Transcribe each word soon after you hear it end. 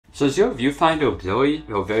So is your viewfinder blurry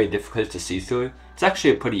or very difficult to see through? It's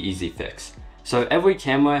actually a pretty easy fix. So every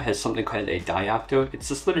camera has something called a diopter. It's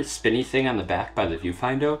this little spinny thing on the back by the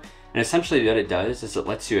viewfinder. And essentially what it does is it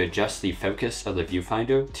lets you adjust the focus of the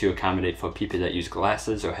viewfinder to accommodate for people that use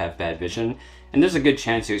glasses or have bad vision. And there's a good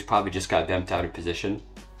chance yours probably just got bent out of position.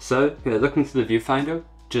 So if you're looking through the viewfinder,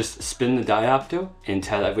 just spin the diopter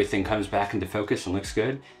until everything comes back into focus and looks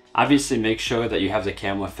good. Obviously make sure that you have the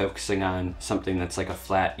camera focusing on something that's like a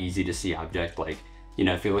flat, easy to see object. Like, you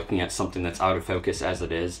know, if you're looking at something that's out of focus as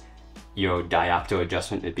it is, your diopter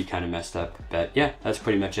adjustment would be kind of messed up. But yeah, that's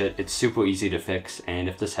pretty much it. It's super easy to fix, and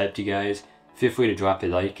if this helped you guys, feel free to drop a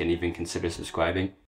like and even consider subscribing.